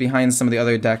 and then it's behind some of the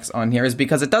other decks on here, is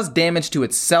because it does damage to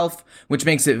itself, which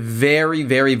makes it very,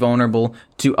 very vulnerable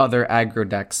to other aggro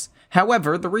decks.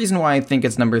 However, the reason why I think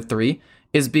it's number 3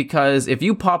 is because if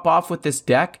you pop off with this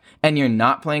deck, and you're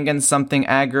not playing against something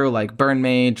aggro like Burn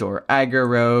Mage, or Aggro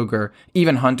Rogue, or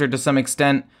even Hunter to some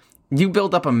extent, you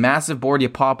build up a massive board, you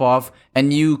pop off,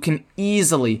 and you can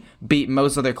easily beat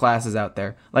most other classes out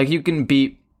there. Like, you can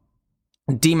beat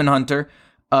Demon Hunter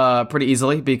pretty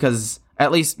easily, because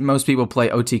at least most people play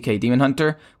OTK Demon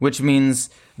Hunter, which means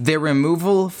their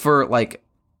removal for, like,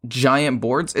 giant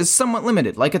boards is somewhat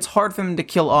limited. Like, it's hard for them to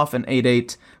kill off an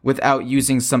 8/8 without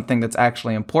using something that's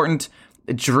actually important.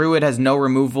 Druid has no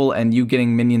removal, and you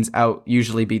getting minions out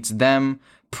usually beats them.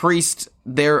 Priest,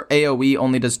 their AoE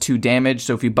only does 2 damage,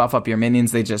 so if you buff up your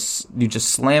minions, you just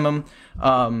slam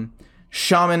them.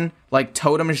 Shaman, like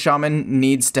Totem Shaman,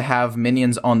 needs to have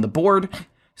minions on the board.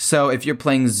 So if you're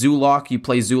playing Zoolock, you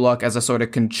play Zoolock as a sort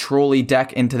of control-y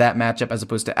deck into that matchup as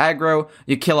opposed to aggro.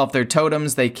 You kill off their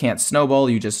totems, they can't snowball,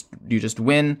 you just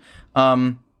win.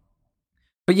 But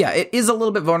yeah, it is a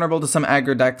little bit vulnerable to some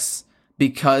aggro decks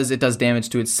because it does damage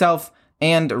to itself,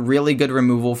 and really good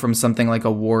removal from something like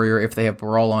a Warrior if they have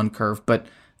Brawl on curve. But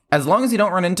as long as you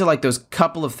don't run into like those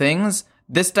couple of things,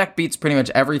 this deck beats pretty much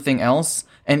everything else.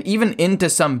 And even into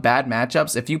some bad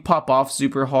matchups, if you pop off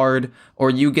super hard,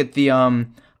 or you get the,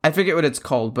 I forget what it's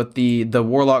called, but the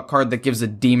Warlock card that gives a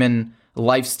demon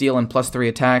lifesteal and +3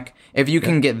 attack, if you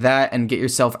can get that and get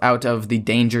yourself out of the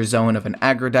danger zone of an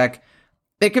aggro deck,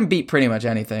 it can beat pretty much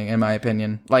anything, in my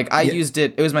opinion. Like, I used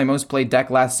it was my most played deck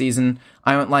last season.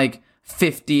 I went like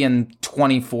 50 and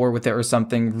 24 with it or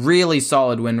something. Really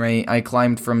solid win rate. I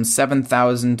climbed from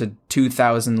 7,000 to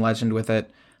 2,000 legend with it.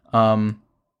 And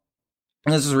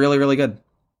this is really, really good.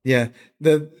 Yeah.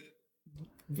 The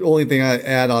only thing I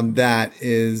add on that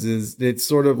is it's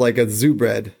sort of like a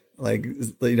Zoobred. Like,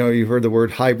 you know, you've heard the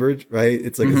word hybrid, right?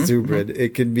 It's like a Zoobred.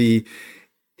 It can be,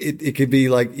 it could be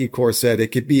like Ecor said, it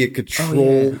could be a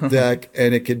control deck,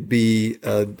 and it could be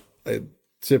a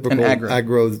typical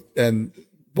aggro, and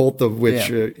both of which,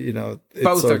 you know,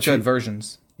 both are good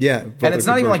versions. Yeah. And it's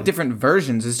not even like different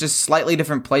versions. It's just slightly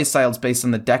different play styles based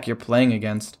on the deck you're playing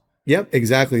against. Yep,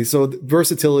 exactly. So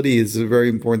versatility is a very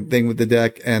important thing with the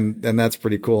deck, and that's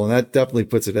pretty cool. And that definitely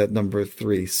puts it at number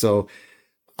 3. So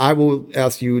I will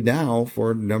ask you now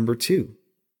for number 2.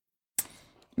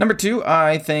 Number 2,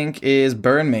 I think, is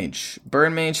Burn Mage.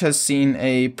 Burn Mage has seen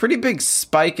a pretty big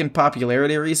spike in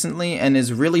popularity recently and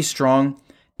is really strong.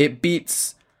 It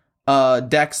beats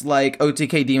decks like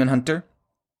OTK Demon Hunter,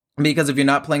 because if you're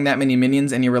not playing that many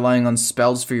minions and you're relying on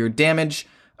spells for your damage,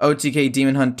 OTK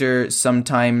Demon Hunter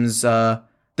sometimes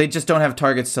they just don't have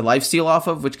targets to lifesteal off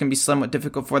of, which can be somewhat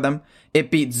difficult for them.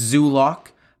 It beats Zoolock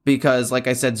because, like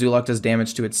I said, Zoolock does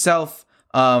damage to itself.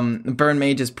 Burn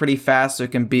Mage is pretty fast, so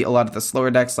it can beat a lot of the slower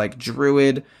decks like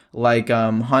Druid, like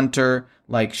Hunter,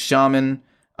 like Shaman,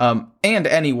 and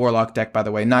any Warlock deck, by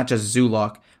the way, not just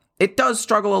Zoolock. It does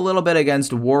struggle a little bit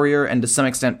against Warrior and to some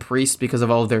extent Priest because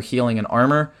of all of their healing and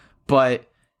armor, but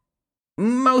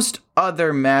most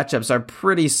other matchups are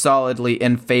pretty solidly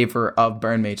in favor of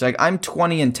Burn Mage. Like, I'm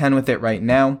 20-10 with it right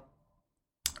now,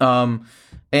 and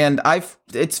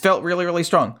it's felt really, really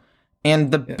strong.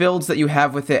 And the builds that you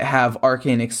have with it have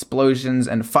Arcane Explosions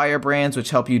and Firebrands,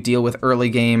 which help you deal with early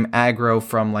game aggro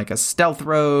from like a Stealth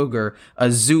Rogue or a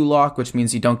Zoolock, which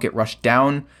means you don't get rushed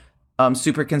down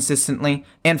super consistently.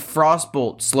 And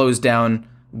Frostbolt slows down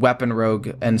Weapon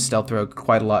Rogue and Stealth Rogue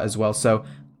quite a lot as well. So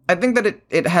I think that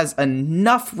it has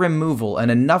enough removal and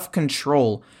enough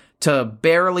control to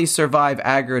barely survive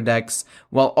aggro decks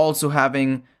while also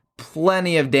having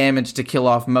plenty of damage to kill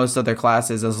off most other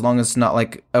classes, as long as it's not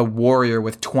like a Warrior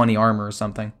with 20 armor or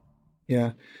something.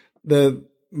 Yeah. The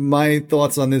my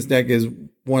thoughts on this deck is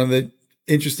one of the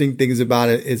interesting things about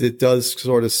it is it does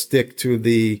sort of stick to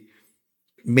the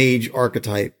mage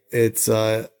archetype. It's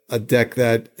a deck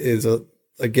that is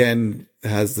again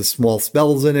has the small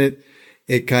spells in it.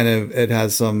 It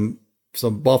has some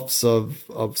buffs of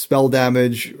spell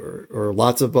damage or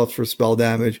lots of buffs for spell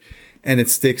damage, and it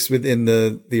sticks within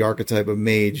the archetype of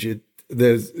mage.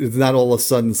 It's not all of a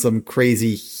sudden some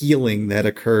crazy healing that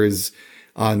occurs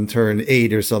on turn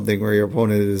 8 or something where your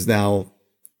opponent is now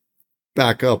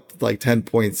back up like 10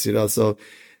 points, So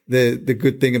the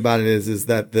good thing about it is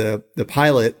that the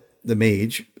pilot, the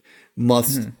mage,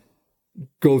 must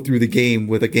go through the game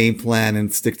with a game plan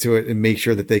and stick to it and make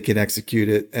sure that they can execute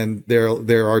it. And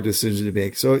there are decisions to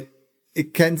make. So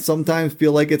it can sometimes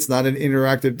feel like it's not an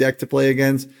interactive deck to play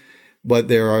against, but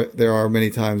there are many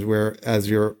times where as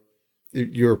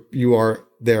you are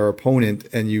their opponent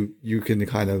and you can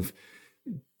kind of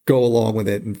go along with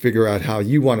it and figure out how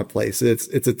you want to play. So it's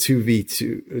a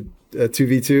 2v2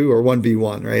 or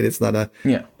 1v1, right? It's not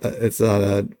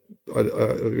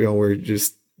we're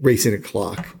just racing a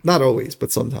clock. Not always,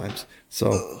 but sometimes.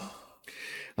 So,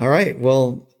 all right.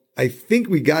 Well, I think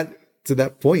we got to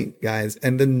that point, guys.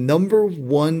 And the number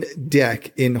one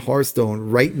deck in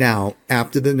Hearthstone right now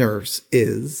after the nerfs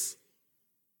is...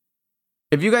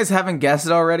 If you guys haven't guessed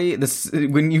it already,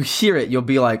 when you hear it, you'll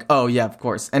be like, "Oh yeah, of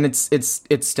course." And it's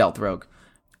Stealth Rogue,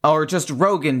 or just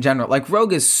Rogue in general. Like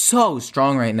Rogue is so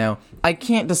strong right now. I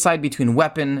can't decide between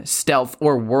Weapon, Stealth,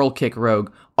 or Whirl Kick Rogue.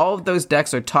 All of those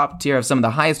decks are top tier, have some of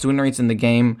the highest win rates in the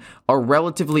game, are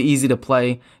relatively easy to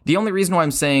play. The only reason why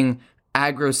I'm saying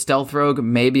aggro Stealth Rogue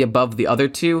maybe above the other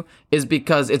two is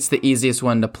because it's the easiest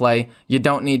one to play. You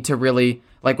don't need to really...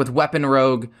 Like with Weapon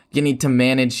Rogue, you need to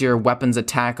manage your weapon's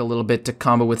attack a little bit to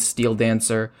combo with Steel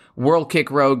Dancer. Whirl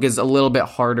Kick Rogue is a little bit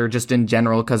harder just in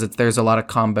general because there's a lot of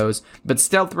combos. But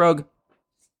Stealth Rogue,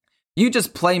 you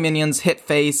just play minions, hit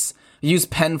face, use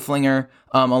Pen Flinger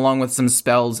along with some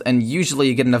spells, and usually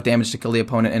you get enough damage to kill the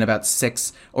opponent in about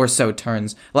 6 or so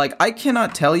turns. Like, I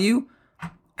cannot tell you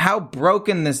how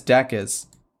broken this deck is.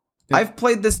 Yeah. I've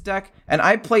played this deck, and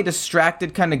I play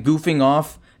distracted, kind of goofing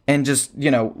off, and just,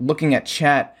 looking at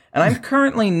chat. And I'm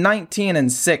currently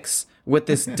 19-6 with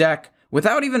this deck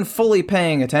without even fully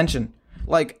paying attention.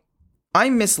 Like,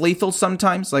 I miss lethal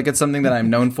sometimes. Like, it's something that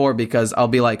I'm known for because I'll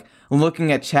be, like,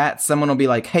 looking at chat. Someone will be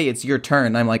like, "Hey, it's your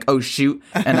turn." I'm like, "Oh, shoot."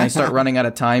 And I start running out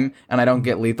of time and I don't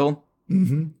get lethal.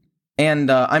 Mm-hmm.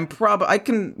 And I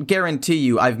can guarantee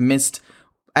you I've missed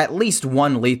at least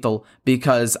one lethal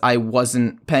because I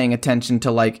wasn't paying attention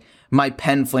to, like, my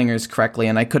Pen Flingers correctly,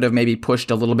 and I could have maybe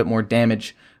pushed a little bit more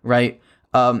damage, right?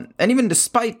 And even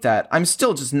despite that, I'm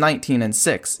still just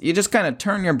 19-6. You just kind of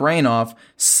turn your brain off,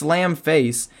 slam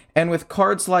face, and with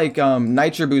cards like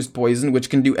Nitro Boost Poison, which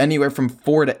can do anywhere from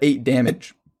 4 to 8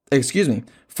 damage,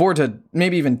 4 to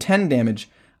maybe even 10 damage,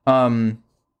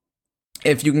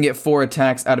 if you can get 4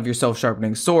 attacks out of your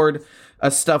Self-Sharpening Sword,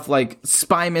 stuff like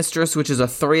Spy Mistress, which is a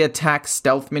 3-attack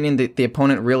stealth minion that the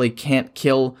opponent really can't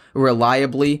kill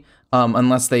reliably,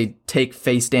 unless they take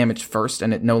face damage first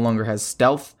and it no longer has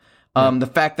stealth.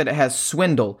 The fact that it has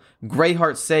Swindle,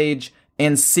 Greyheart Sage,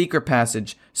 and Secret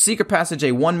Passage. Secret Passage,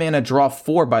 a 1-mana draw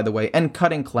 4, by the way, and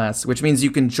Cutting Class, which means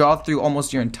you can draw through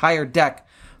almost your entire deck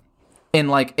in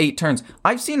like 8 turns.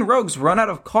 I've seen rogues run out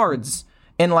of cards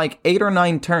in like 8 or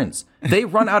 9 turns. They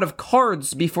run out of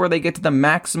cards before they get to the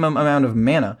maximum amount of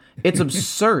mana. It's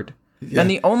absurd. Yeah. And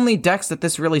the only decks that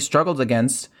this really struggles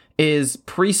against is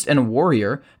Priest and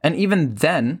Warrior, and even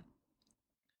then,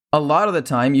 a lot of the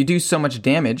time, you do so much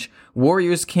damage,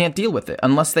 warriors can't deal with it.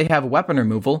 Unless they have weapon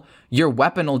removal, your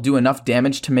weapon will do enough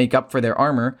damage to make up for their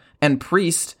armor, and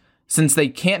Priest, since they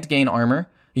can't gain armor,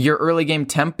 your early game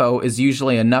tempo is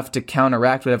usually enough to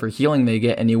counteract whatever healing they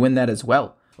get, and you win that as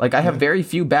well. Like, I have very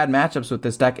few bad matchups with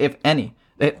this deck, if any.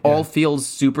 It all feels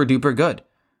super duper good.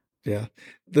 Yeah.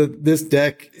 This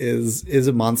deck is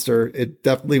a monster. It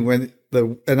definitely went...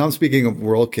 And I'm speaking of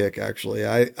Whirl Kick, actually.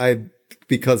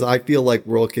 Because I feel like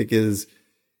Whirl Kick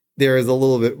there is a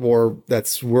little bit more that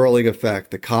swirling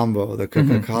effect, the combo,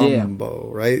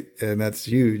 right? And that's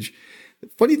huge. The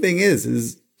funny thing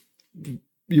is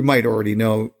you might already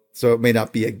know, so it may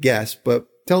not be a guess, but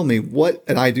tell me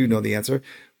and I do know the answer.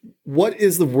 What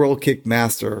is the Whirl Kick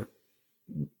Master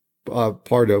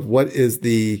part of? What is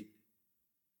the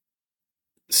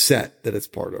set that it's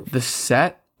part of? The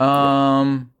set?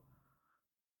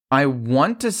 I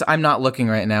want to... I'm not looking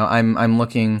right now. I'm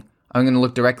looking... I'm going to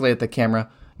look directly at the camera.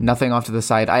 Nothing off to the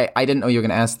side. I didn't know you were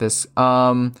going to ask this.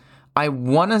 I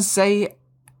want to say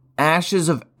Ashes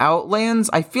of Outlands.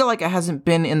 I feel like it hasn't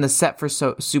been in the set for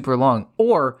so super long.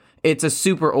 Or it's a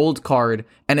super old card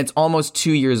and it's almost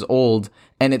 2 years old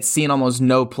and it's seen almost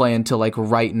no play until like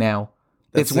right now.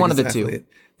 It's one of the two. It.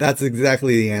 That's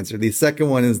exactly the answer. The second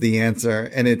one is the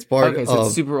answer, and it's part Okay, of so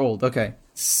it's super old. Okay.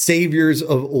 Saviors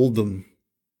of Oldhim.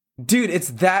 Dude, it's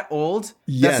that old?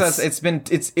 Yes.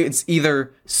 It's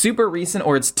either super recent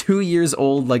or it's 2 years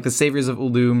old, like the Saviors of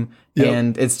Uldum,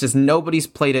 and it's just nobody's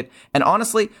played it. And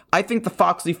honestly, I think the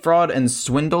Foxy Fraud and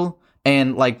Swindle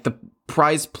and like the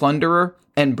Prize Plunderer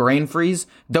and Brain Freeze,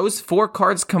 those 4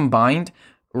 cards combined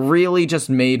really just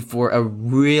made for a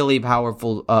really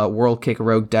powerful World Kick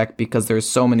Rogue deck because there's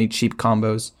so many cheap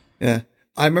combos. Yeah.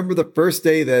 I remember the first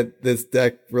day that this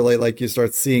deck really, like, you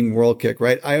start seeing World Kick,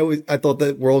 right? I thought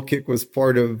that World Kick was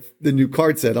part of the new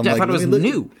card set. I thought it was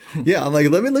new. Yeah, I'm like,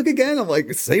 let me look again. I'm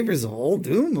like, Saviors of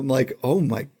Oldhim. I'm like, oh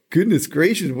my goodness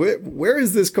gracious, where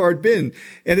has this card been?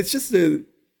 And it's just it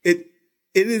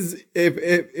is,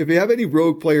 if you have any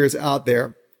Rogue players out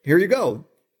there, here you go.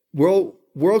 World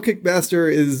Kickmaster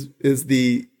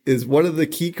is one of the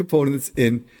key components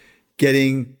in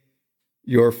getting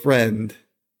your friend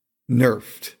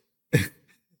nerfed.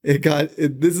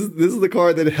 This is the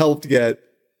card that helped get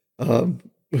Van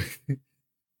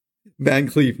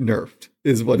Cleef nerfed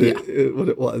is what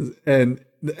it was, and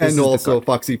also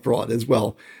Foxy Fraud as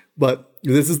well. But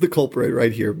this is the culprit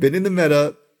right here. Been in the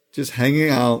meta, just hanging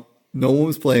out. No one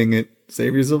was playing it.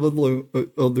 Saviors of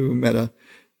Uldum meta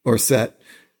or set.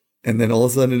 And then all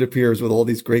of a sudden it appears with all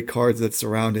these great cards that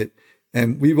surround it.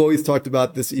 And we've always talked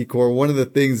about this Ecor. One of the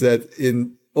things that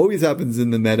always happens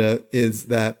in the meta is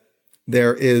that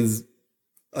there is,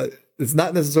 it's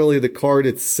not necessarily the card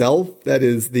itself that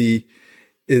is the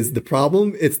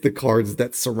problem. It's the cards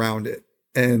that surround it.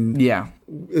 And yeah.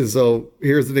 So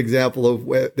here's an example of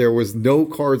where there was no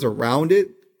cards around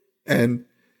it. And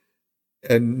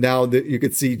now that you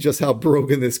could see just how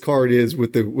broken this card is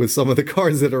with some of the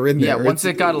cards that are in there. Yeah, once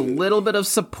it got a little bit of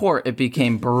support, it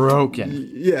became broken.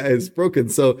 Yeah, it's broken.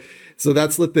 So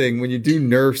that's the thing. When you do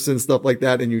nerfs and stuff like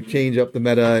that, and you change up the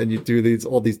meta and you do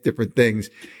all these different things,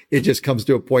 it just comes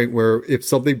to a point where if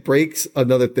something breaks,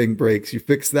 another thing breaks. You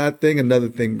fix that thing, another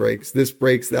thing breaks. This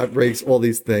breaks, that breaks, all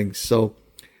these things. So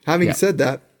having said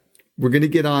that, we're going to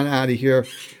get on out of here.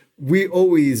 We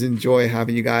always enjoy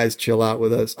having you guys chill out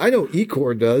with us. I know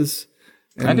Ecor does.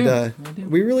 And I do.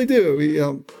 We really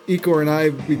do. Ecor and I,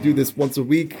 we do this once a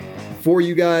week for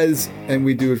you guys, and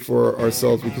we do it for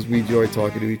ourselves because we enjoy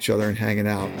talking to each other and hanging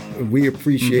out. And we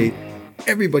appreciate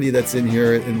everybody that's in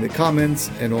here in the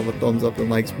comments and all the thumbs up and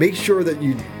likes. Make sure that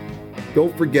you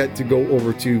don't forget to go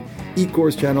over to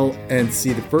Ecor's channel and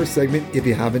see the first segment if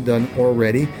you haven't done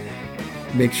already.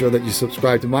 Make sure that you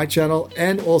subscribe to my channel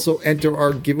and also enter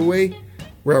our giveaway.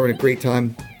 We're having a great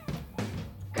time.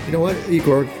 You know what,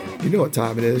 Ecor? You know what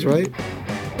time it is, right?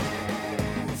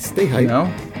 Stay hype.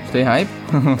 Stay hype.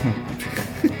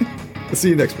 See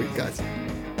you next week, guys.